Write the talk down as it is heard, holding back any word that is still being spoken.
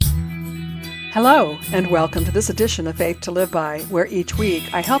Hello, and welcome to this edition of Faith to Live By, where each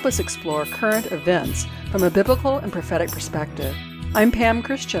week I help us explore current events from a biblical and prophetic perspective. I'm Pam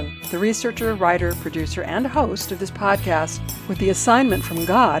Christian, the researcher, writer, producer, and host of this podcast with the assignment from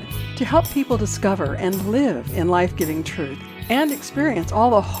God to help people discover and live in life-giving truth and experience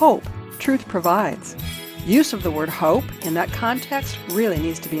all the hope truth provides. Use of the word hope in that context really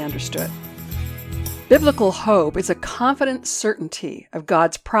needs to be understood. Biblical hope is a confident certainty of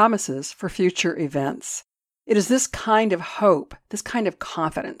God's promises for future events. It is this kind of hope, this kind of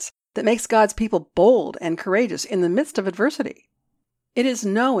confidence, that makes God's people bold and courageous in the midst of adversity. It is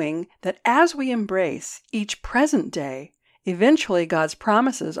knowing that as we embrace each present day, eventually God's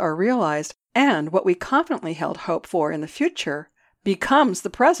promises are realized and what we confidently held hope for in the future becomes the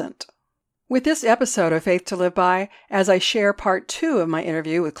present. With this episode of Faith to Live By, as I share part 2 of my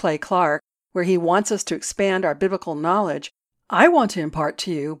interview with Clay Clark, where he wants us to expand our biblical knowledge, I want to impart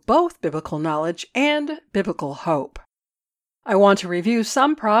to you both biblical knowledge and biblical hope. I want to review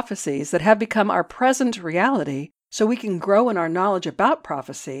some prophecies that have become our present reality so we can grow in our knowledge about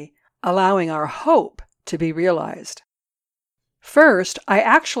prophecy, allowing our hope to be realized. First, I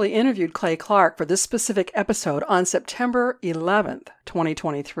actually interviewed Clay Clark for this specific episode on September 11th,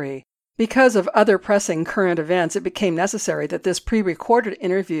 2023. Because of other pressing current events, it became necessary that this pre-recorded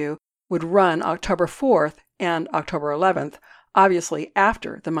interview would run October 4th and October 11th, obviously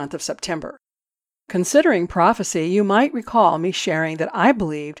after the month of September. Considering prophecy, you might recall me sharing that I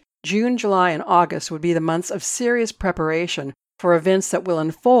believed June, July, and August would be the months of serious preparation for events that will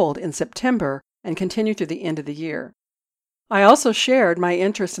unfold in September and continue through the end of the year. I also shared my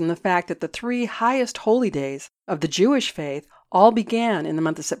interest in the fact that the 3 highest holy days of the Jewish faith all began in the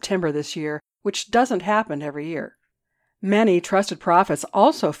month of September this year, which doesn't happen every year. Many trusted prophets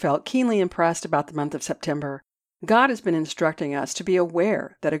also felt keenly impressed about the month of September. God has been instructing us to be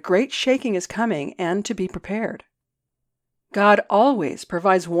aware that a great shaking is coming and to be prepared. God always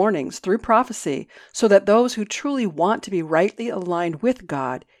provides warnings through prophecy so that those who truly want to be rightly aligned with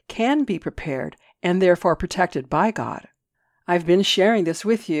God can be prepared and therefore protected by God. I've been sharing this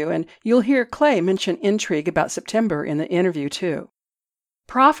with you, and you'll hear Clay mention intrigue about September in the interview too.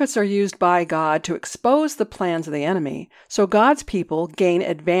 Prophets are used by God to expose the plans of the enemy, so God's people gain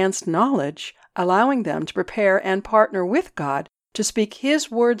advanced knowledge, allowing them to prepare and partner with God to speak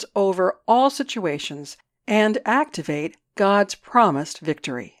His words over all situations and activate God's promised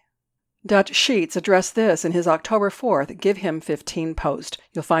victory. Dutch Sheets addressed this in his October 4th Give Him 15 post.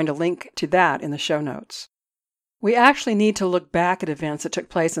 You'll find a link to that in the show notes. We actually need to look back at events that took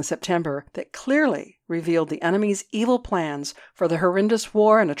place in September that clearly revealed the enemy's evil plans for the horrendous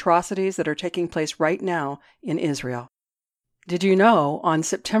war and atrocities that are taking place right now in Israel. Did you know on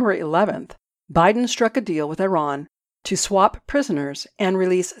September 11th, Biden struck a deal with Iran to swap prisoners and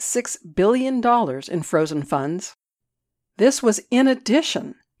release $6 billion in frozen funds? This was in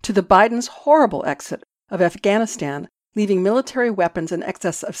addition to the Biden's horrible exit of Afghanistan, leaving military weapons in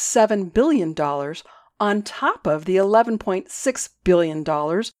excess of $7 billion on top of the $11.6 billion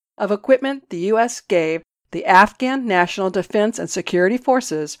of equipment the U.S. gave the Afghan National Defense and Security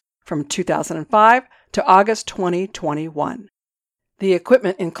Forces from 2005 to August 2021. The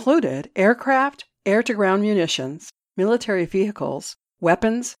equipment included aircraft, air-to-ground munitions, military vehicles,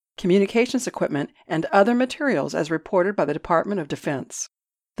 weapons, communications equipment, and other materials as reported by the Department of Defense.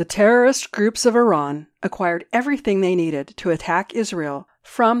 The terrorist groups of Iran acquired everything they needed to attack Israel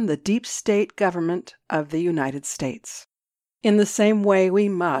from the deep state government of the United States. In the same way, we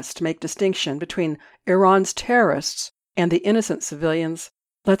must make distinction between Iran's terrorists and the innocent civilians.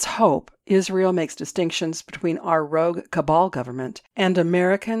 Let's hope Israel makes distinctions between our rogue cabal government and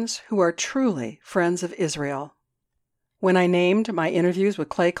Americans who are truly friends of Israel. When I named my interviews with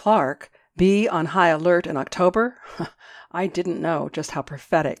Clay Clark, Be on High Alert in October, I didn't know just how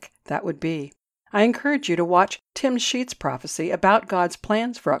prophetic that would be. I encourage you to watch Tim Sheets' prophecy about God's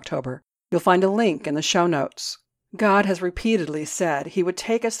plans for October. You'll find a link in the show notes. God has repeatedly said He would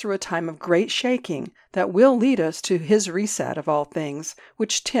take us through a time of great shaking that will lead us to His reset of all things,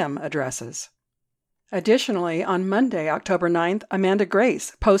 which Tim addresses. Additionally, on Monday, October 9th, Amanda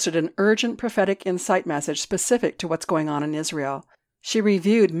Grace posted an urgent prophetic insight message specific to what's going on in Israel. She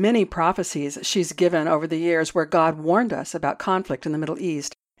reviewed many prophecies she's given over the years where God warned us about conflict in the Middle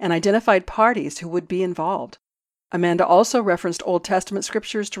East and identified parties who would be involved. Amanda also referenced Old Testament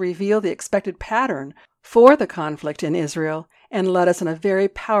scriptures to reveal the expected pattern for the conflict in Israel and led us in a very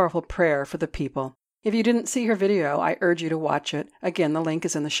powerful prayer for the people. If you didn't see her video, I urge you to watch it. Again, the link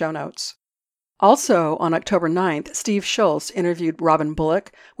is in the show notes. Also, on October 9th, Steve Schultz interviewed Robin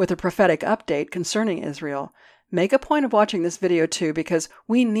Bullock with a prophetic update concerning Israel. Make a point of watching this video too, because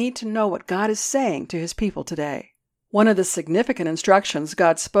we need to know what God is saying to his people today. One of the significant instructions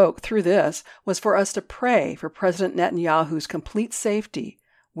God spoke through this was for us to pray for President Netanyahu's complete safety,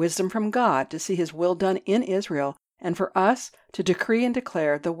 wisdom from God to see his will done in Israel, and for us to decree and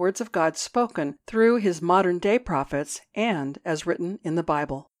declare the words of God spoken through his modern-day prophets and as written in the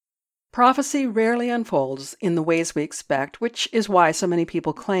Bible. Prophecy rarely unfolds in the ways we expect, which is why so many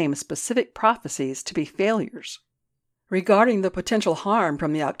people claim specific prophecies to be failures. Regarding the potential harm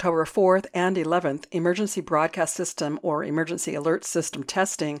from the October 4th and 11th Emergency Broadcast System or Emergency Alert System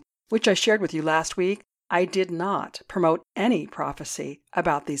testing, which I shared with you last week, I did not promote any prophecy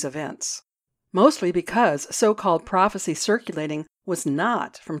about these events. Mostly because so-called prophecy circulating was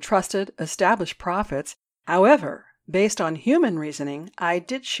not from trusted, established prophets. However, based on human reasoning, I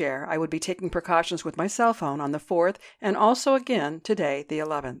did share I would be taking precautions with my cell phone on the 4th and also again today, the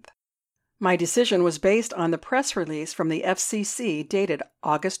 11th. My decision was based on the press release from the FCC dated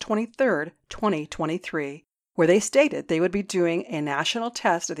August 23, 2023, where they stated they would be doing a national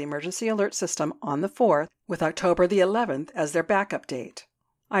test of the emergency alert system on the 4th with October the 11th as their backup date.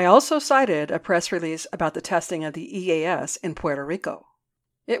 I also cited a press release about the testing of the EAS in Puerto Rico.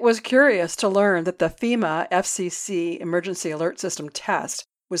 It was curious to learn that the FEMA FCC emergency alert system test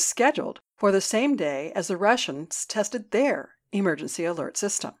was scheduled for the same day as the Russians tested their emergency alert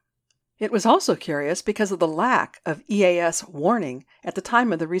system. It was also curious because of the lack of EAS warning at the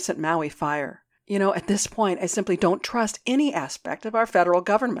time of the recent Maui fire. At this point, I simply don't trust any aspect of our federal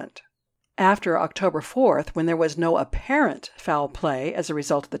government. After October 4th, when there was no apparent foul play as a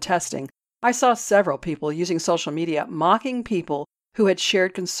result of the testing, I saw several people using social media mocking people who had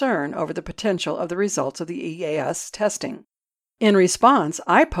shared concern over the potential of the results of the EAS testing. In response,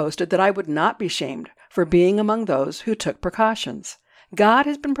 I posted that I would not be shamed for being among those who took precautions. God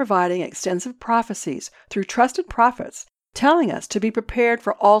has been providing extensive prophecies through trusted prophets, telling us to be prepared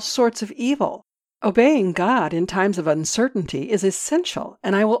for all sorts of evil. Obeying God in times of uncertainty is essential,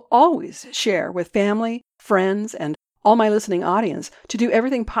 and I will always share with family, friends, and all my listening audience to do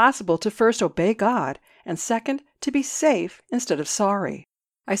everything possible to first obey God, and second, to be safe instead of sorry.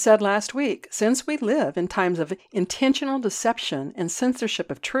 I said last week, since we live in times of intentional deception and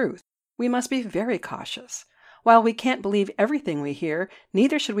censorship of truth, we must be very cautious. While we can't believe everything we hear,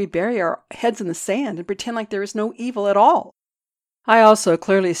 neither should we bury our heads in the sand and pretend like there is no evil at all. I also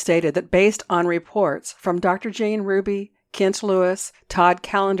clearly stated that based on reports from Dr. Jane Ruby, Kent Lewis, Todd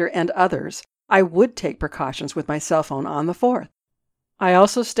Callender, and others, I would take precautions with my cell phone on the 4th. I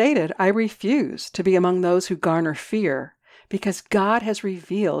also stated I refuse to be among those who garner fear, because God has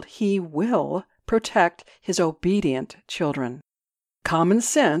revealed He will protect His obedient children. Common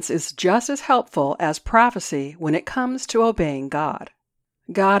sense is just as helpful as prophecy when it comes to obeying God.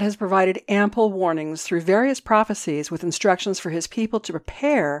 God has provided ample warnings through various prophecies with instructions for His people to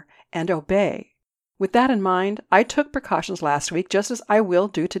prepare and obey. With that in mind, I took precautions last week just as I will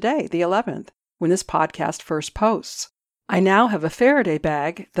do today, the 11th, when this podcast first posts. I now have a Faraday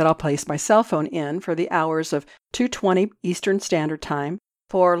bag that I'll place my cell phone in for the hours of 2:20 Eastern Standard Time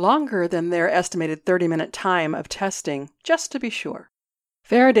for longer than their estimated 30-minute time of testing, just to be sure.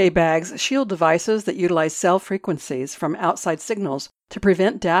 Faraday bags shield devices that utilize cell frequencies from outside signals to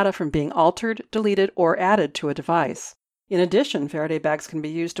prevent data from being altered, deleted, or added to a device. In addition, Faraday bags can be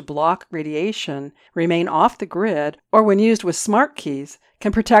used to block radiation, remain off the grid, or when used with smart keys,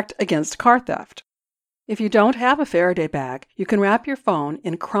 can protect against car theft. If you don't have a Faraday bag, you can wrap your phone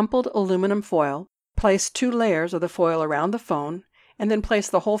in crumpled aluminum foil, place 2 layers of the foil around the phone, and then place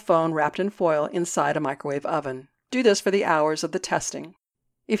the whole phone wrapped in foil inside a microwave oven. Do this for the hours of the testing.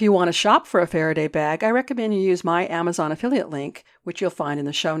 If you want to shop for a Faraday bag, I recommend you use my Amazon affiliate link, which you'll find in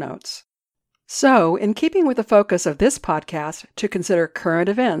the show notes. So, in keeping with the focus of this podcast to consider current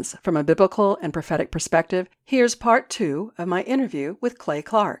events from a biblical and prophetic perspective, here's part 2 of my interview with Clay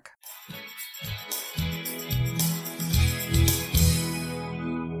Clark.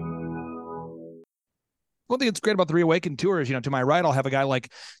 One thing that's great about the Reawaken Tour is, to my right, I'll have a guy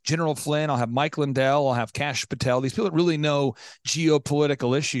like General Flynn, I'll have Mike Lindell, I'll have Kash Patel, these people that really know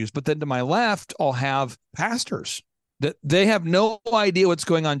geopolitical issues. But then to my left, I'll have pastors that they have no idea what's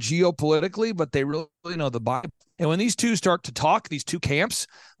going on geopolitically, but they really know the Bible. And when these two start to talk, these two camps,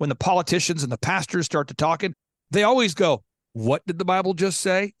 when the politicians and the pastors start to talking, they always go, what did the Bible just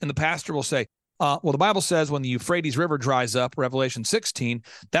say? And the pastor will say, well, the Bible says when the Euphrates River dries up, Revelation 16,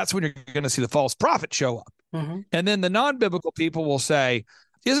 that's when you're going to see the false prophet show up. Mm-hmm. And then the non-biblical people will say,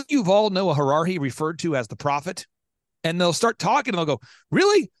 isn't Yuval Noah Harari referred to as the prophet? And they'll start talking and they'll go,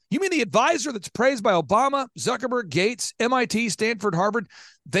 really? You mean the advisor that's praised by Obama, Zuckerberg, Gates, MIT, Stanford, Harvard?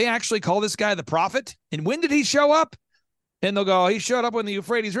 They actually call this guy the prophet? And when did he show up? And they'll go, he showed up when the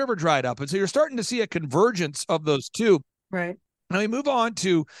Euphrates River dried up. And so you're starting to see a convergence of those two. Right. Now we move on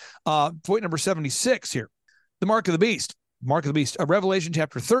to point number 76 here, the mark of the beast. Mark of the beast, Revelation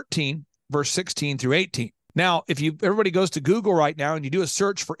chapter 13, verse 16 through 18. Now, if everybody goes to Google right now and you do a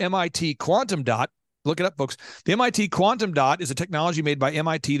search for MIT quantum dot, look it up, folks. The MIT quantum dot is a technology made by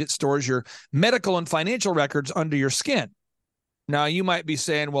MIT that stores your medical and financial records under your skin. Now, you might be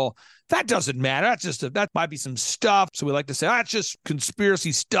saying, well, that doesn't matter. That might be some stuff. So we like to say, it's just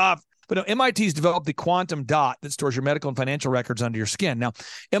conspiracy stuff. But no, MIT's developed the quantum dot that stores your medical and financial records under your skin. Now,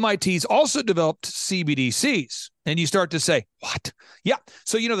 MIT's also developed CBDCs. And you start to say, what? Yeah.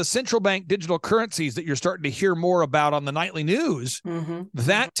 So, the central bank digital currencies that you're starting to hear more about on the nightly news,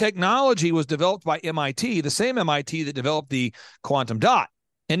 that technology was developed by MIT, the same MIT that developed the quantum dot.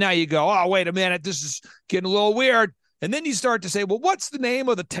 And now you go, oh, wait a minute, this is getting a little weird. And then you start to say, well, what's the name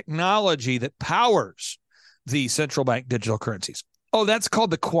of the technology that powers the central bank digital currencies? Oh, that's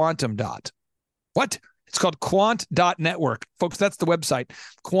called the quantum dot. What? It's called quant.network. Folks, that's the website,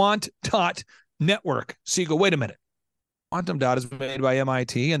 quant.network. So you go, wait a minute. Quantum dot is made by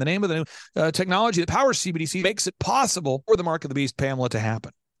MIT, and the name of the new technology that powers CBDC makes it possible for the mark of the beast, Pamela, to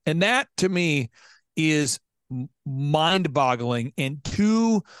happen. And that, to me, is mind-boggling and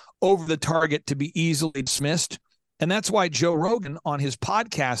too over the target to be easily dismissed. And that's why Joe Rogan on his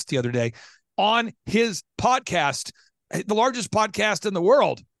podcast the other day, the largest podcast in the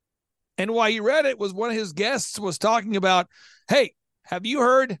world. And why he read it was one of his guests was talking about, hey, have you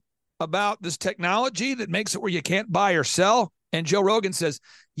heard about this technology that makes it where you can't buy or sell? And Joe Rogan says,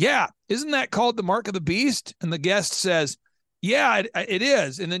 yeah, isn't that called the mark of the beast? And the guest says, yeah, it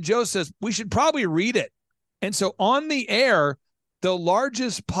is. And then Joe says, we should probably read it. And so on the air, the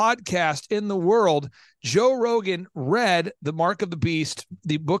largest podcast in the world, Joe Rogan read the Mark of the Beast,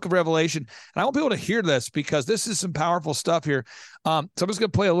 the book of Revelation. And I want people to hear this because this is some powerful stuff here. So I'm just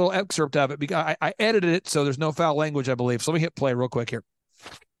going to play a little excerpt of it because I edited it so there's no foul language, I believe. So let me hit play real quick here.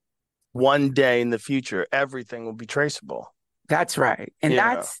 One day in the future, everything will be traceable. That's right. And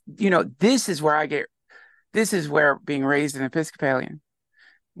that's, this is where being raised an Episcopalian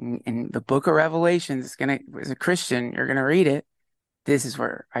in the book of Revelation is as a Christian, you're going to read it. This is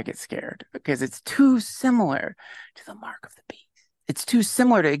where I get scared because it's too similar to the mark of the beast. It's too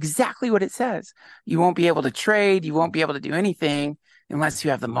similar to exactly what it says. You won't be able to trade. You won't be able to do anything unless you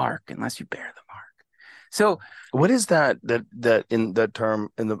have the mark, unless you bear the mark. So what is that in that term?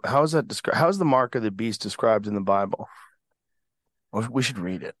 How is that described? How is the mark of the beast described in the Bible? Well, we should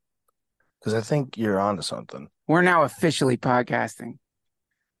read it because I think you're onto something. We're now officially podcasting.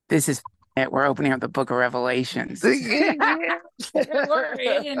 This is it. We're opening up the book of Revelations. We're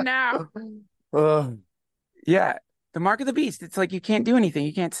in now. Yeah. The mark of the beast. It's like you can't do anything.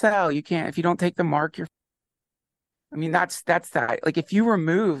 You can't sell. You can't, if you don't take the mark, that's that. Like if you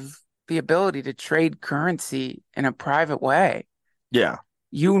remove the ability to trade currency in a private way. Yeah.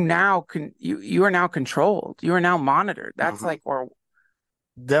 You are now controlled. You are now monitored. That's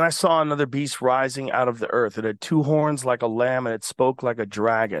Then I saw another beast rising out of the earth. It had two horns like a lamb and it spoke like a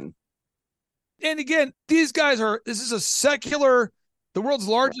dragon. And again, this is the world's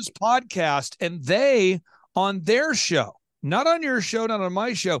largest podcast, and they, on their show, not on your show, not on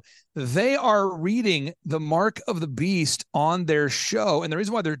my show, they are reading the mark of the beast on their show. And the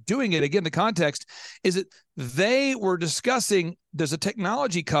reason why they're doing it, again, the context is that they were discussing there's a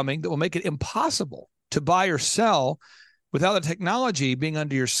technology coming that will make it impossible to buy or sell without the technology being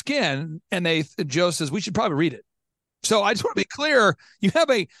under your skin. And Joe says, we should probably read it. So I just want to be clear. You have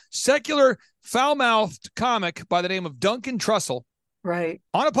a secular, foul-mouthed comic by the name of Duncan Trussell, right,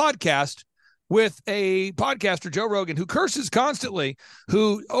 on a podcast with a podcaster, Joe Rogan, who curses constantly,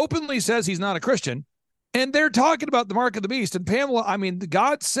 who openly says he's not a Christian. And they're talking about the mark of the beast. And Pamela,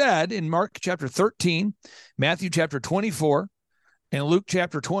 God said in Mark chapter 13, Matthew chapter 24, and Luke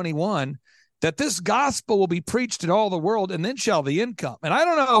chapter 21, that this gospel will be preached in all the world, and then shall the end come. And I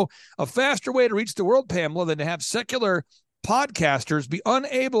don't know a faster way to reach the world, Pamela, than to have secular podcasters be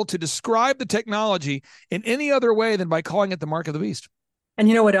unable to describe the technology in any other way than by calling it the mark of the beast. And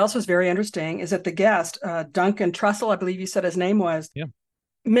you know what else was very interesting is that the guest, Duncan Trussell, I believe you said his name was,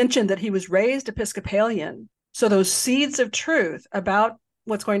 mentioned that he was raised Episcopalian. So those seeds of truth about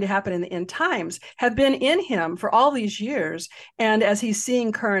what's going to happen in the end times have been in him for all these years. And as he's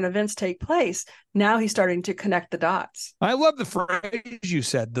seeing current events take place, now he's starting to connect the dots. I love the phrase you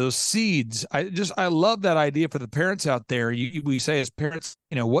said, those seeds. I love that idea for the parents out there. We say as parents,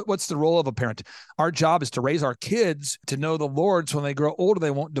 what's the role of a parent? Our job is to raise our kids to know the Lord, so when they grow older,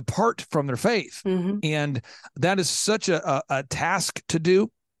 they won't depart from their faith. Mm-hmm. And that is such a task to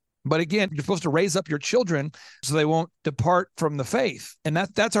do. But again, you're supposed to raise up your children so they won't depart from the faith. And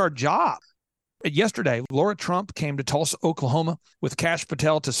that's our job. Yesterday, Laura Trump came to Tulsa, Oklahoma with Kash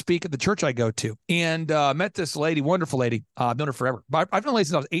Patel to speak at the church I go to, and met this lady, wonderful lady. I've known her forever. I've known her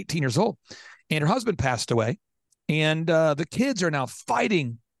since I was 18 years old, and her husband passed away. And the kids are now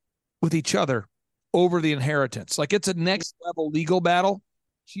fighting with each other over the inheritance. Like it's a next level legal battle.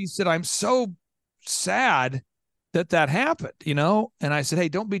 She said, I'm so sad that happened, And I said, hey,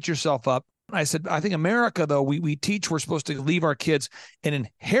 don't beat yourself up. I said, I think America, though, we teach we're supposed to leave our kids an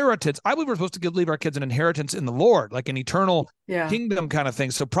inheritance. I believe we're supposed to leave our kids an inheritance in the Lord, like an eternal kingdom kind of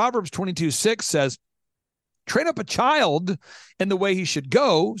thing. So Proverbs 22:6 says, train up a child in the way he should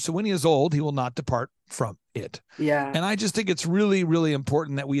go, so when he is old, he will not depart from it. Yeah. And I just think it's really, really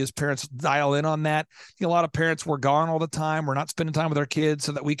important that we as parents dial in on that. A lot of parents, we're gone all the time. We're not spending time with our kids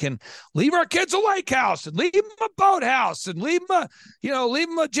so that we can leave our kids a lake house and leave them a boathouse and leave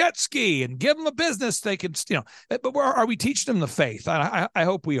them a jet ski and give them a business they can, but are we teaching them the faith? I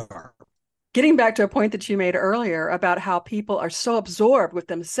hope we are. Getting back to a point that you made earlier about how people are so absorbed with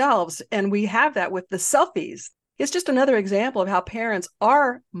themselves, and we have that with the selfies. It's just another example of how parents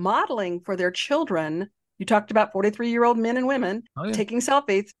are modeling for their children. You talked about 43-year-old men and women taking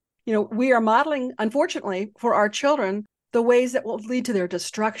selfies. We are modeling, unfortunately, for our children, the ways that will lead to their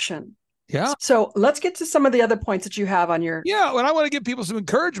destruction. Yeah. So let's get to some of the other points that you have on your. Yeah. And I want to give people some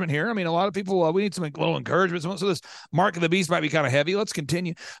encouragement here. I mean, a lot of people, we need some little encouragement. So this mark of the beast might be kind of heavy. Let's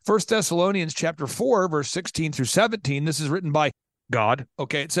continue. 1 Thessalonians chapter 4, verse 16 through 17. This is written by God.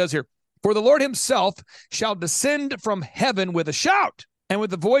 Okay. It says here, for the Lord himself shall descend from heaven with a shout, and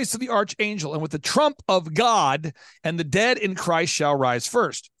with the voice of the archangel, and with the trump of God, and the dead in Christ shall rise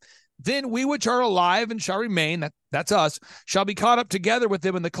first. Then we which are alive and shall remain, that's us, shall be caught up together with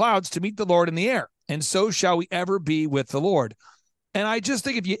them in the clouds to meet the Lord in the air. And so shall we ever be with the Lord. And I just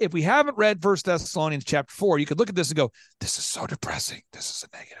think if we haven't read 1 Thessalonians chapter 4, you could look at this and go, this is so depressing. This is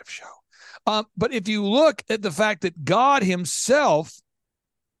a negative show. But if you look at the fact that God himself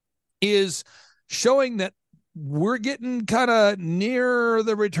is showing that we're getting kind of near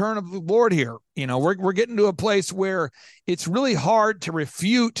the return of the Lord here. We're getting to a place where it's really hard to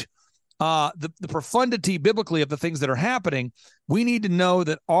refute the profundity biblically of the things that are happening. We need to know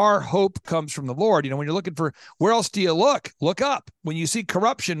that our hope comes from the Lord. When you're looking for, where else do you look? Look up. When you see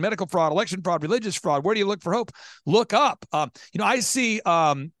corruption, medical fraud, election fraud, religious fraud, where do you look for hope? Look up. I see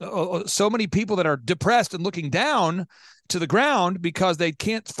so many people that are depressed and looking down to the ground because they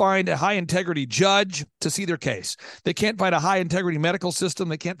can't find a high integrity judge to see their case. They can't find a high integrity medical system.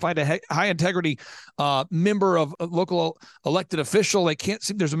 They can't find a high integrity member of a local elected official. They can't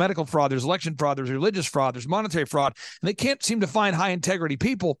see, there's a medical fraud, there's election fraud, there's religious fraud, there's monetary fraud, and they can't seem to find high integrity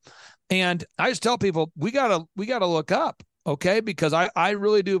people. And I just tell people, we gotta look up, okay? Because I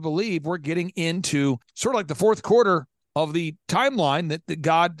really do believe we're getting into sort of like the fourth quarter of the timeline that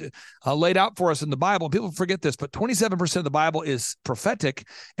God laid out for us in the Bible. People forget this, but 27% of the Bible is prophetic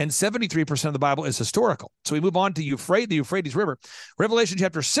and 73% of the Bible is historical. So we move on to the Euphrates River. Revelation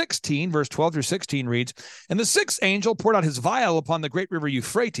chapter 16, verse 12 through 16 reads, and the sixth angel poured out his vial upon the great river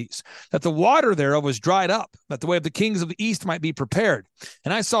Euphrates, that the water thereof was dried up, that the way of the kings of the east might be prepared.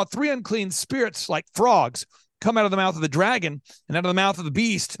 And I saw three unclean spirits like frogs come out of the mouth of the dragon, and out of the mouth of the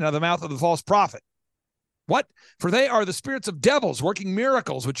beast, and out of the mouth of the false prophet. What? For they are the spirits of devils working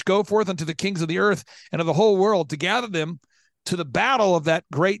miracles, which go forth unto the kings of the earth and of the whole world to gather them to the battle of that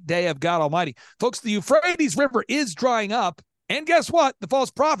great day of God Almighty. Folks, the Euphrates River is drying up. And guess what? The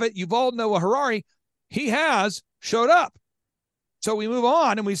false prophet, Yuval Noah Harari, he has showed up. So we move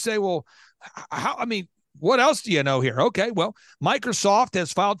on and we say, well, what else do you know here? Okay, well, Microsoft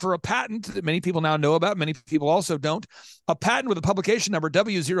has filed for a patent that many people now know about. Many people also don't. A patent with a publication number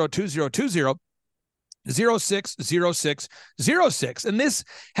W02020. 060606. And this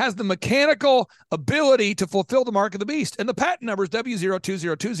has the mechanical ability to fulfill the mark of the beast. And the patent number is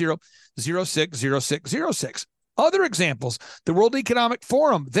W02020060606. Other examples, the World Economic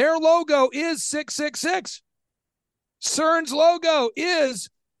Forum, their logo is 666. CERN's logo is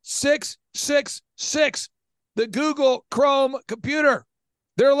 666. The Google Chrome computer,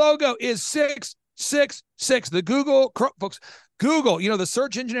 their logo is 666. The Google Chrome, folks, Google, the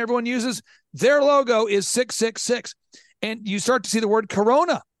search engine everyone uses, their logo is 666. and you start to see the word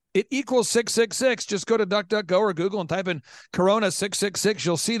corona. It equals 666. Just go to DuckDuckGo or Google and type in corona 666.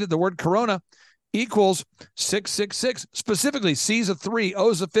 You'll see that the word corona equals 666. Specifically, C is a 3, O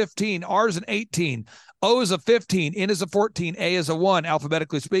is a 15, R is an 18, O is a 15, N is a 14, A is a 1,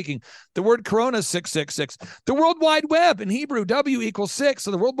 alphabetically speaking. The word corona is 666. The World Wide Web in Hebrew, W equals 6.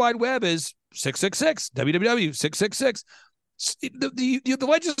 So the World Wide Web is 666, www, 666. The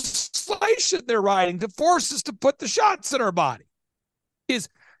legislation they're writing to force us to put the shots in our body is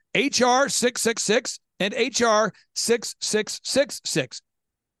HR 666 and HR 6666.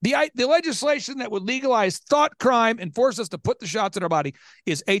 The legislation that would legalize thought crime and force us to put the shots in our body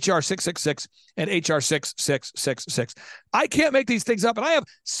is HR 666 and HR 6666. I can't make these things up, and I have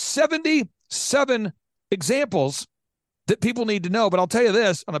 77 examples that people need to know. But I'll tell you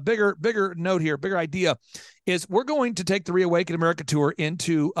this on a bigger note here, bigger idea is we're going to take the Reawaken America tour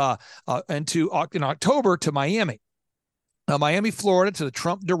into in October to Miami. Miami, Florida, to the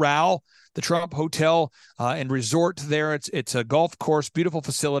Trump Doral, the Trump Hotel and Resort there. It's a golf course, beautiful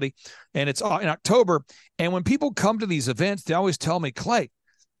facility, and it's in October. And when people come to these events, they always tell me, Clay,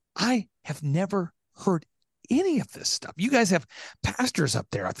 I have never heard any of this stuff. You guys have pastors up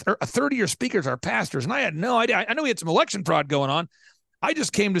there. A third of your speakers are pastors, and I had no idea. I know we had some election fraud going on. I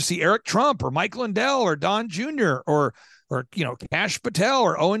just came to see Eric Trump or Mike Lindell or Don Jr. or Kash Patel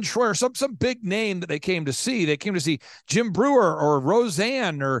or Owen Schroyer, some big name that they came to see. They came to see Jim Brewer or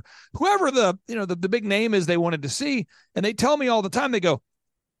Roseanne or whoever the big name is they wanted to see. And they tell me all the time, they go,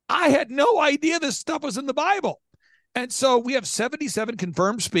 I had no idea this stuff was in the Bible. And so we have 77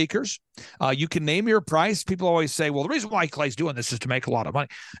 confirmed speakers. You can name your price. People always say, well, the reason why Clay's doing this is to make a lot of money.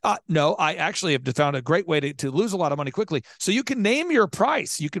 No, I actually have found a great way to lose a lot of money quickly. So you can name your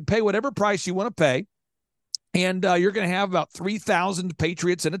price. You can pay whatever price you want to pay. And you're going to have about 3,000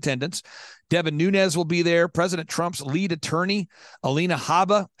 patriots in attendance. Devin Nunes will be there. President Trump's lead attorney, Alina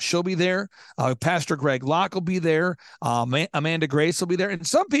Habba, she'll be there. Pastor Greg Locke will be there. Amanda Grace will be there. And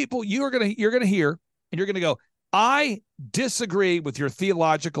some people you're going to hear, and you're going to go, I disagree with your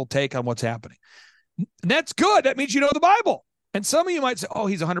theological take on what's happening. And that's good. That means you know the Bible. And some of you might say, oh,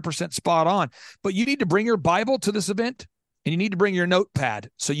 he's 100% spot on. But you need to bring your Bible to this event. And you need to bring your notepad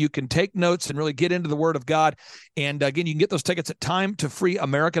so you can take notes and really get into the Word of God. And again, you can get those tickets at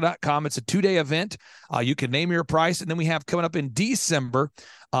timetofreeamerica.com. It's a 2-day event. You can name your price. And then we have coming up in December,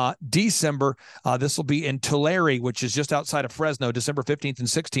 this will be in Tulare, which is just outside of Fresno, December 15th and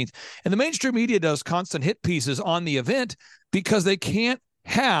 16th. And the mainstream media does constant hit pieces on the event because they can't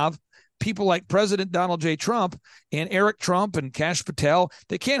have people like President Donald J. Trump and Eric Trump and Kash Patel.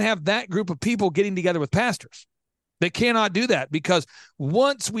 They can't have that group of people getting together with pastors. They cannot do that because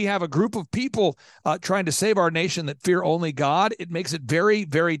once we have a group of people trying to save our nation that fear only God, it makes it very,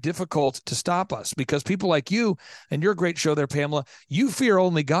 very difficult to stop us because people like you and your great show there, Pamela, you fear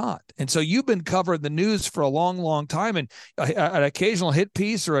only God. And so you've been covering the news for a long, long time, and an occasional hit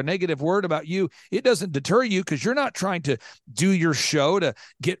piece or a negative word about you, it doesn't deter you because you're not trying to do your show to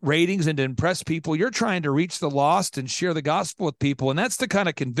get ratings and to impress people. You're trying to reach the lost and share the gospel with people. And that's the kind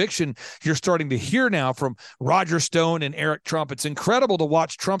of conviction you're starting to hear now from Roger Stone and Eric Trump. It's incredible to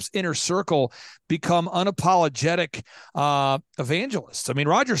watch Trump's inner circle become unapologetic evangelists. I mean,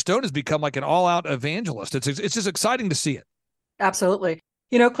 Roger Stone has become like an all-out evangelist. It's just exciting to see it. Absolutely.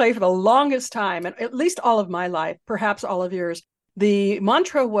 You know, Clay, for the longest time, and at least all of my life, perhaps all of yours, the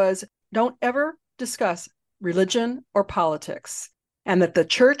mantra was don't ever discuss religion or politics, and that the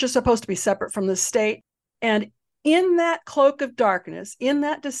church is supposed to be separate from the state. And in that cloak of darkness, in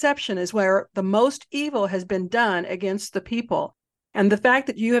that deception is where the most evil has been done against the people. And the fact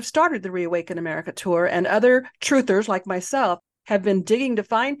that you have started the Reawaken America tour and other truthers like myself have been digging to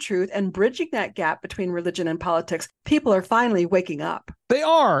find truth and bridging that gap between religion and politics, people are finally waking up. They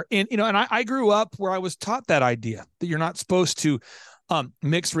are. And I grew up where I was taught that idea that you're not supposed to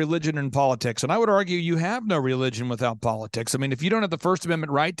mix religion and politics. And I would argue you have no religion without politics. I mean, if you don't have the First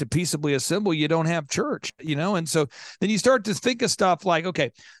Amendment right to peaceably assemble, you don't have church, And so then you start to think of stuff like,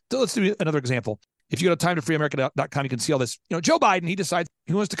 okay, so let's do another example. If you go to timetofreeamerica.com, you can see all this. Joe Biden, he decides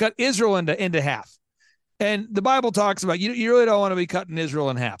he wants to cut Israel into half. And the Bible talks about you really don't want to be cutting Israel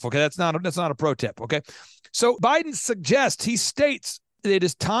in half. Okay, that's not a pro tip. Okay, so Biden states that it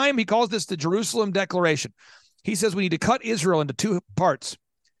is time. He calls this the Jerusalem Declaration. He says we need to cut Israel into 2 parts,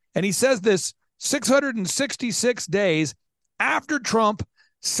 and he says this 666 days after Trump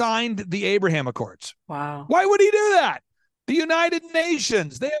signed the Abraham Accords. Wow! Why would he do that? The United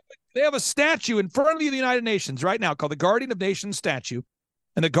Nations, they have a statue in front of the United Nations right now called the Guardian of Nations statue.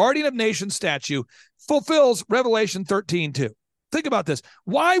 And the Guardian of Nations statue fulfills Revelation 13:2. Think about this.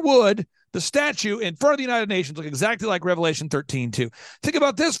 Why would the statue in front of the United Nations look exactly like Revelation 13:2. Think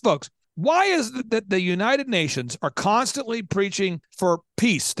about this, folks. Why is it that the United Nations are constantly preaching for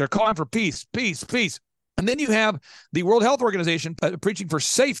peace? They're calling for peace, peace, peace. And then you have the World Health Organization preaching for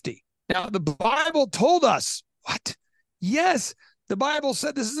safety. Now, the Bible told us what? Yes, the Bible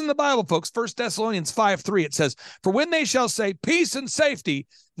said, this is in the Bible, folks, 1 Thessalonians 5:3. It says, for when they shall say peace and safety,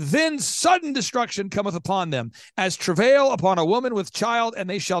 then sudden destruction cometh upon them, as travail upon a woman with child, and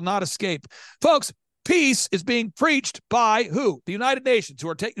they shall not escape. Folks, peace is being preached by who? The United Nations, who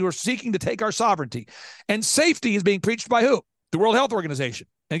are seeking to take our sovereignty. And safety is being preached by who? The World Health Organization.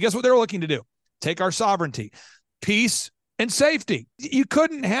 And guess what they're looking to do? Take our sovereignty. Peace and safety. You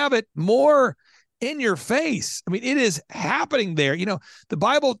couldn't have it more in your face. I mean, it is happening there. You know, the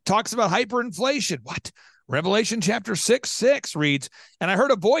Bible talks about hyperinflation. What? Revelation chapter 6:6 reads, and I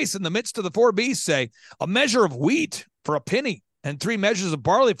heard a voice in the midst of the four beasts say, a measure of wheat for a penny, and 3 measures of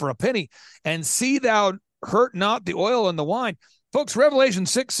barley for a penny, and see thou hurt not the oil and the wine. Folks, Revelation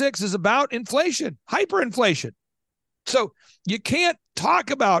 6:6 is about inflation, hyperinflation. So you can't talk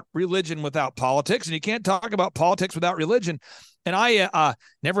about religion without politics, and you can't talk about politics without religion. And I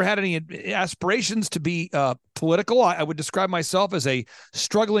never had any aspirations to be political. I would describe myself as a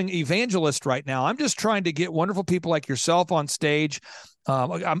struggling evangelist right now. I'm just trying to get wonderful people like yourself on stage.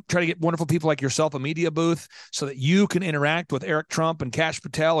 I'm trying to get wonderful people like yourself a media booth so that you can interact with Eric Trump and Kash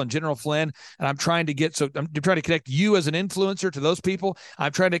Patel and General Flynn. And I'm trying to connect you as an influencer to those people.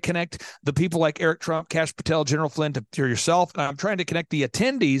 I'm trying to connect the people like Eric Trump, Kash Patel, General Flynn to yourself. And I'm trying to connect the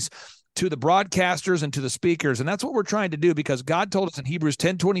attendees to the broadcasters and to the speakers. And that's what we're trying to do, because God told us in Hebrews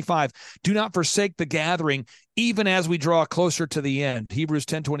 10:25, do not forsake the gathering, even as we draw closer to the end. Hebrews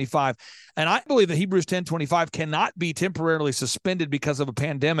 10:25. And I believe that Hebrews 10:25 cannot be temporarily suspended because of a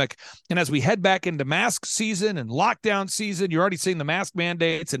pandemic. And as we head back into mask season and lockdown season, you're already seeing the mask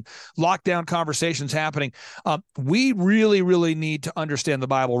mandates and lockdown conversations happening. We really, really need to understand the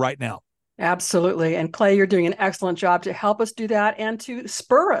Bible right now. Absolutely. And Clay, you're doing an excellent job to help us do that and to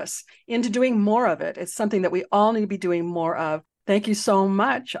spur us into doing more of it. It's something that we all need to be doing more of. Thank you so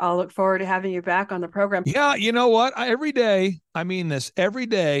much. I'll look forward to having you back on the program. Yeah, you know what? Every day, I mean this, every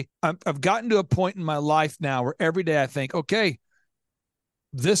day, I've gotten to a point in my life now where every day I think, okay,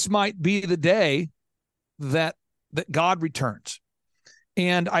 this might be the day that God returns.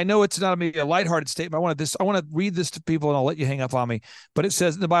 And I know it's not maybe a lighthearted statement. I want to read this to people, and I'll let you hang up on me. But it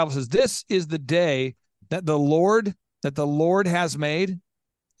says, the Bible says, this is the day that the Lord has made,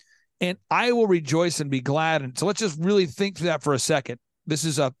 and I will rejoice and be glad. And so let's just really think through that for a second. This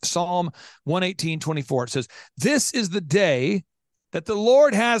is Psalm 118:24. It says, this is the day that the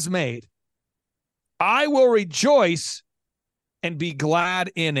Lord has made. I will rejoice and be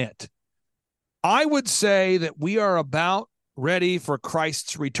glad in it. I would say that we are about ready for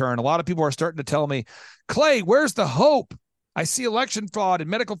Christ's return. A lot of people are starting to tell me, Clay, where's the hope? I see election fraud and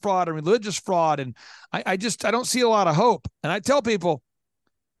medical fraud and religious fraud, and I don't see a lot of hope. And I tell people,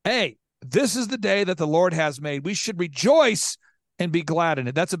 hey, this is the day that the Lord has made. We should rejoice and be glad in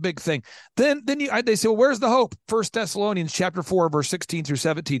it. That's a big thing. Then they say, well, where's the hope? 1 Thessalonians chapter 4, verse 16 through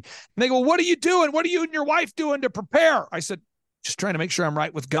 17. And they go, what are you doing? What are you and your wife doing to prepare? I said, just trying to make sure I'm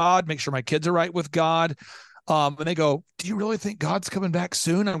right with God, make sure my kids are right with God. And they go, do you really think God's coming back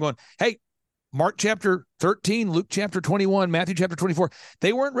soon? I'm going, hey, Mark chapter 13, Luke chapter 21, Matthew chapter 24.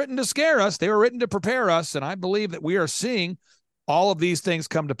 They weren't written to scare us. They were written to prepare us. And I believe that we are seeing all of these things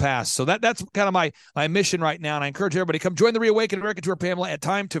come to pass. So that's kind of my mission right now. And I encourage everybody to come join the Reawaken America Tour, Pamela, at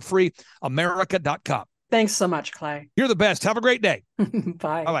timetofreeamerica.com. Thanks so much, Clay. You're the best. Have a great day.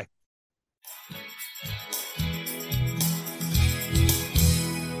 Bye. Bye-bye.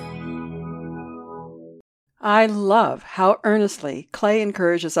 I love how earnestly Clay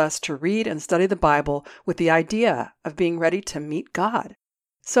encourages us to read and study the Bible with the idea of being ready to meet God.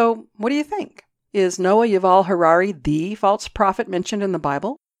 So, what do you think? Is Noah Yuval Harari the false prophet mentioned in the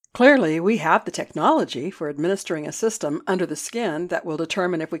Bible? Clearly, we have the technology for administering a system under the skin that will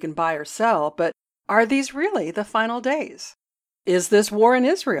determine if we can buy or sell, but are these really the final days? Is this war in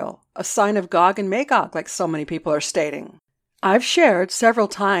Israel a sign of Gog and Magog, like so many people are stating? I've shared several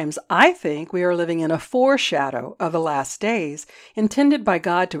times I think we are living in a foreshadow of the last days, intended by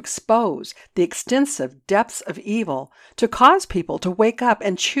God to expose the extensive depths of evil, to cause people to wake up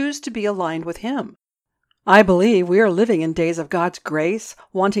and choose to be aligned with Him. I believe we are living in days of God's grace,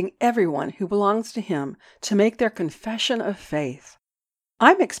 wanting everyone who belongs to Him to make their confession of faith.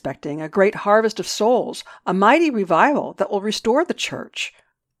 I'm expecting a great harvest of souls, a mighty revival that will restore the church,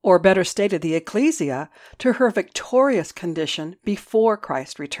 or better stated, the ecclesia, to her victorious condition before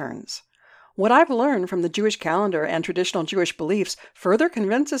Christ returns. What I've learned from the Jewish calendar and traditional Jewish beliefs further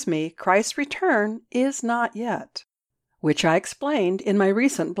convinces me Christ's return is not yet, which I explained in my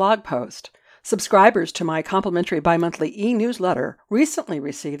recent blog post. Subscribers to my complimentary bi-monthly e-newsletter recently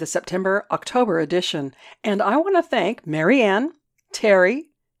received the September-October edition, and I want to thank Marianne, Terry,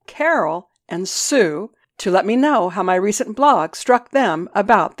 Carol, and Sue to let me know how my recent blog struck them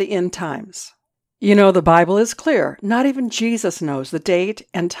about the end times. You know, the Bible is clear. Not even Jesus knows the date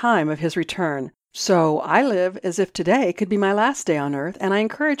and time of his return. So I live as if today could be my last day on earth, and I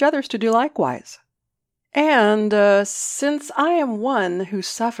encourage others to do likewise. And since I am one who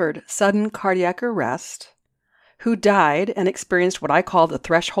suffered sudden cardiac arrest, who died and experienced what I call the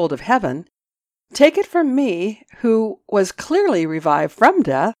threshold of heaven, take it from me, who was clearly revived from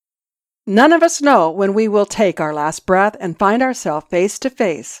death, none of us know when we will take our last breath and find ourselves face to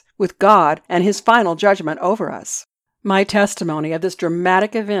face with God and his final judgment over us. My testimony of this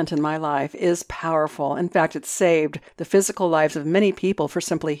dramatic event in my life is powerful. In fact, it saved the physical lives of many people for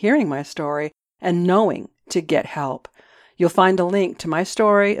simply hearing my story and knowing to get help. You'll find a link to my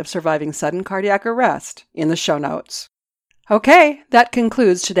story of surviving sudden cardiac arrest in the show notes. Okay, that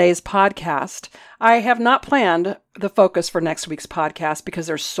concludes today's podcast. I have not planned the focus for next week's podcast because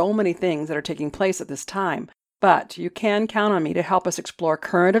there's so many things that are taking place at this time. But you can count on me to help us explore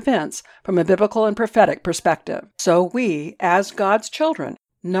current events from a biblical and prophetic perspective, so we, as God's children,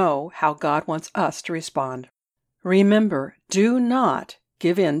 know how God wants us to respond. Remember, do not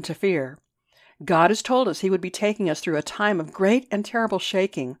give in to fear. God has told us he would be taking us through a time of great and terrible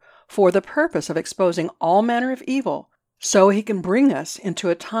shaking for the purpose of exposing all manner of evil, so he can bring us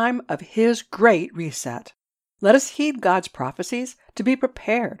into a time of his great reset. Let us heed God's prophecies to be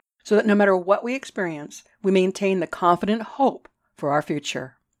prepared, so that no matter what we experience, we maintain the confident hope for our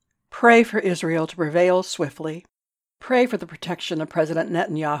future. Pray for Israel to prevail swiftly. Pray for the protection of President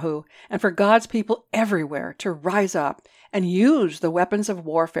Netanyahu and for God's people everywhere to rise up and use the weapons of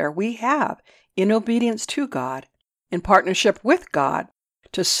warfare we have in obedience to God, in partnership with God,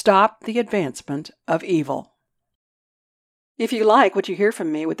 to stop the advancement of evil. If you like what you hear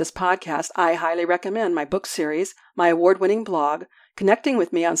from me with this podcast, I highly recommend my book series, my award-winning blog, connecting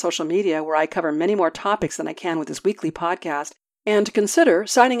with me on social media where I cover many more topics than I can with this weekly podcast, and to consider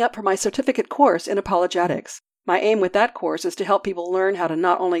signing up for my certificate course in apologetics. My aim with that course is to help people learn how to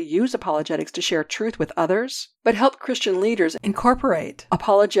not only use apologetics to share truth with others, but help Christian leaders incorporate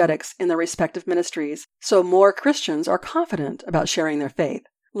apologetics in their respective ministries so more Christians are confident about sharing their faith.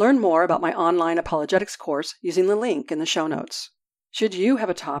 Learn more about my online apologetics course using the link in the show notes. Should you have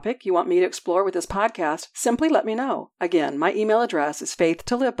a topic you want me to explore with this podcast, simply let me know. Again, my email address is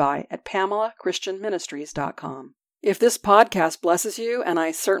faithtoliveby@PamelaChristianMinistries.com. If this podcast blesses you, and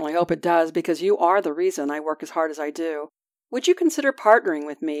I certainly hope it does because you are the reason I work as hard as I do, would you consider partnering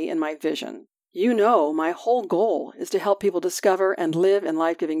with me in my vision? You know my whole goal is to help people discover and live in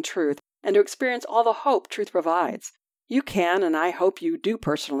life-giving truth and to experience all the hope truth provides. You can, and I hope you do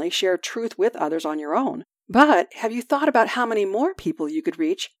personally, share truth with others on your own. But have you thought about how many more people you could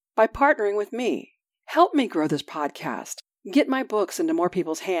reach by partnering with me? Help me grow this podcast, get my books into more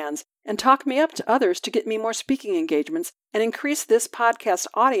people's hands, and talk me up to others to get me more speaking engagements and increase this podcast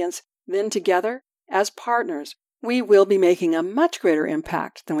audience. Then together, as partners, we will be making a much greater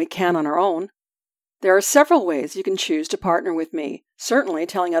impact than we can on our own. There are several ways you can choose to partner with me. Certainly,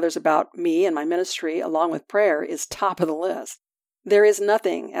 telling others about me and my ministry along with prayer is top of the list. There is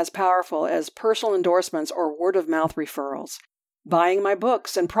nothing as powerful as personal endorsements or word-of-mouth referrals. Buying my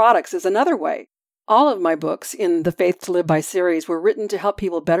books and products is another way. All of my books in the Faith to Live By series were written to help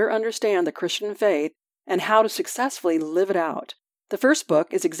people better understand the Christian faith and how to successfully live it out. The first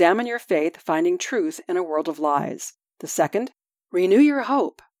book is Examine Your Faith, Finding Truth in a World of Lies. The second, Renew Your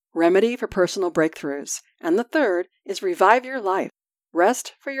Hope, Remedy for Personal Breakthroughs. And the third is Revive Your Life,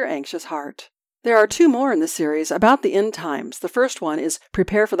 Rest for Your Anxious Heart. There are two more in the series about the end times. The first one is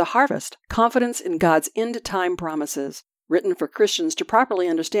Prepare for the Harvest, Confidence in God's End-Time Promises, written for Christians to properly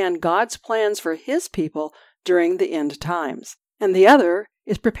understand God's plans for His people during the end times. And the other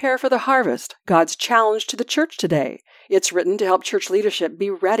is Prepare for the Harvest, God's Challenge to the Church Today. It's written to help church leadership be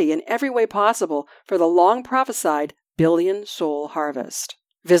ready in every way possible for the long-prophesied billion-soul harvest.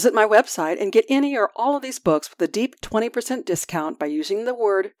 Visit my website and get any or all of these books with a deep 20% discount by using the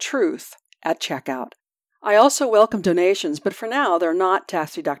word TRUTH at checkout. I also welcome donations, but for now they're not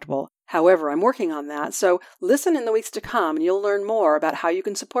tax deductible. However, I'm working on that, so listen in the weeks to come and you'll learn more about how you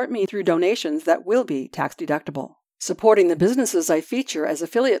can support me through donations that will be tax deductible. Supporting the businesses I feature as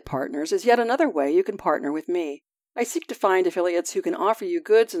affiliate partners is yet another way you can partner with me. I seek to find affiliates who can offer you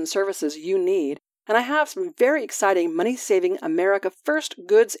goods and services you need, and I have some very exciting money-saving America First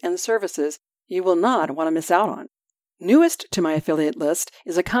goods and services you will not want to miss out on. Newest to my affiliate list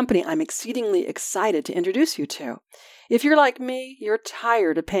is a company I'm exceedingly excited to introduce you to. If you're like me, you're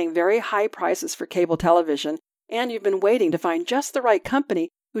tired of paying very high prices for cable television, and you've been waiting to find just the right company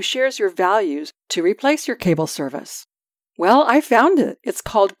who shares your values to replace your cable service. Well, I found it. It's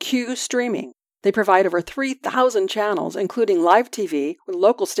called Q Streaming. They provide over 3,000 channels, including live TV with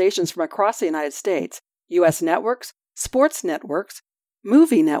local stations from across the United States, U.S. networks, sports networks,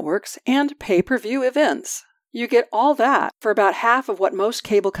 movie networks, and pay-per-view events. You get all that for about half of what most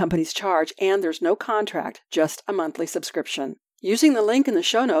cable companies charge, and there's no contract, just a monthly subscription. Using the link in the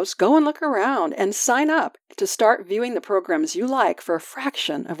show notes, go and look around and sign up to start viewing the programs you like for a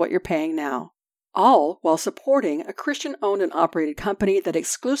fraction of what you're paying now. All while supporting a Christian-owned and operated company that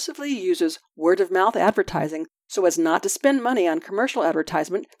exclusively uses word-of-mouth advertising so as not to spend money on commercial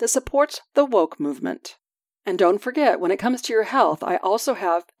advertisement that supports the woke movement. And don't forget, when it comes to your health, I also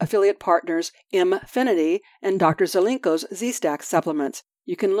have affiliate partners Mfinity and Dr. Zelenko's Z-Stack supplements.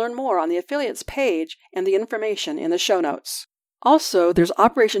 You can learn more on the affiliates page and the information in the show notes. Also, there's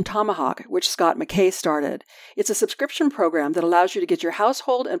Operation Tomahawk, which Scott McKay started. It's a subscription program that allows you to get your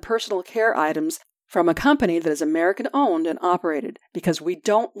household and personal care items from a company that is American-owned and operated, because we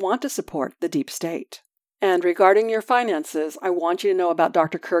don't want to support the deep state. And regarding your finances, I want you to know about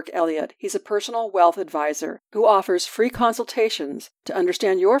Dr. Kirk Elliott. He's a personal wealth advisor who offers free consultations to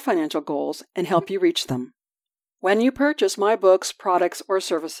understand your financial goals and help you reach them. When you purchase my books, products, or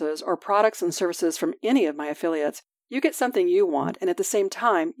services, or products and services from any of my affiliates, you get something you want, and at the same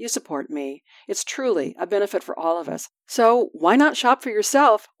time, you support me. It's truly a benefit for all of us. So why not shop for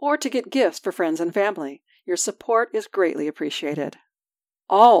yourself or to get gifts for friends and family? Your support is greatly appreciated.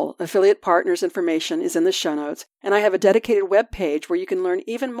 All affiliate partners information is in the show notes, and I have a dedicated web page where you can learn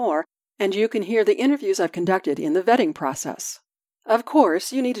even more, and you can hear the interviews I've conducted in the vetting process. Of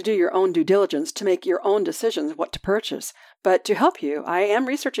course, you need to do your own due diligence to make your own decisions what to purchase, but to help you, I am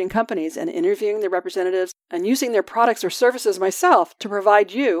researching companies and interviewing their representatives and using their products or services myself to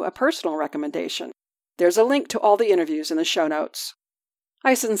provide you a personal recommendation. There's a link to all the interviews in the show notes.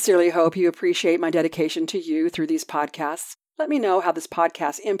 I sincerely hope you appreciate my dedication to you through these podcasts. Let me know how this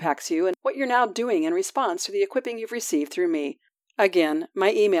podcast impacts you and what you're now doing in response to the equipping you've received through me. Again,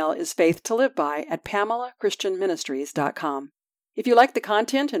 my email is faithtoliveby@PamelaChristianMinistries.com. If you like the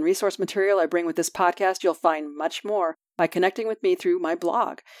content and resource material I bring with this podcast, you'll find much more by connecting with me through my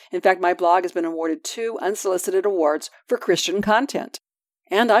blog. In fact, my blog has been awarded 2 unsolicited awards for Christian content.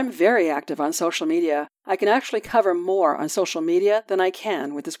 And I'm very active on social media. I can actually cover more on social media than I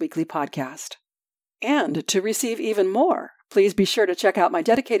can with this weekly podcast. And to receive even more, please be sure to check out my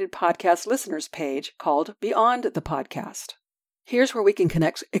dedicated podcast listeners page called Beyond the Podcast. Here's where we can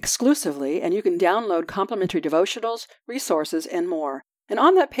connect exclusively, and you can download complimentary devotionals, resources, and more. And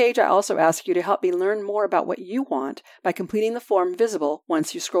on that page, I also ask you to help me learn more about what you want by completing the form visible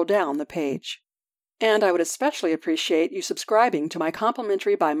once you scroll down the page. And I would especially appreciate you subscribing to my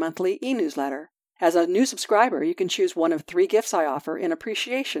complimentary bi-monthly e-newsletter. As a new subscriber, you can choose one of 3 gifts I offer in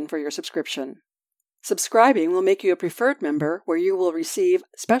appreciation for your subscription. Subscribing will make you a preferred member where you will receive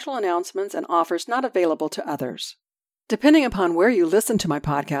special announcements and offers not available to others. Depending upon where you listen to my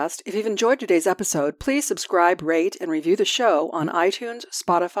podcast, if you've enjoyed today's episode, please subscribe, rate, and review the show on iTunes,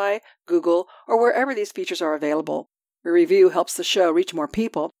 Spotify, Google, or wherever these features are available. A review helps the show reach more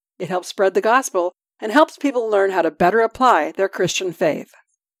people, it helps spread the gospel, and helps people learn how to better apply their Christian faith.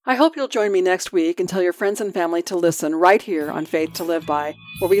 I hope you'll join me next week and tell your friends and family to listen right here on Faith to Live By,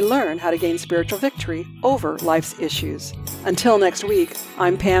 where we learn how to gain spiritual victory over life's issues. Until next week,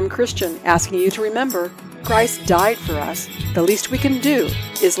 I'm Pam Christian, asking you to remember, Christ died for us. The least we can do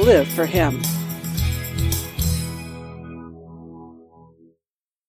is live for Him.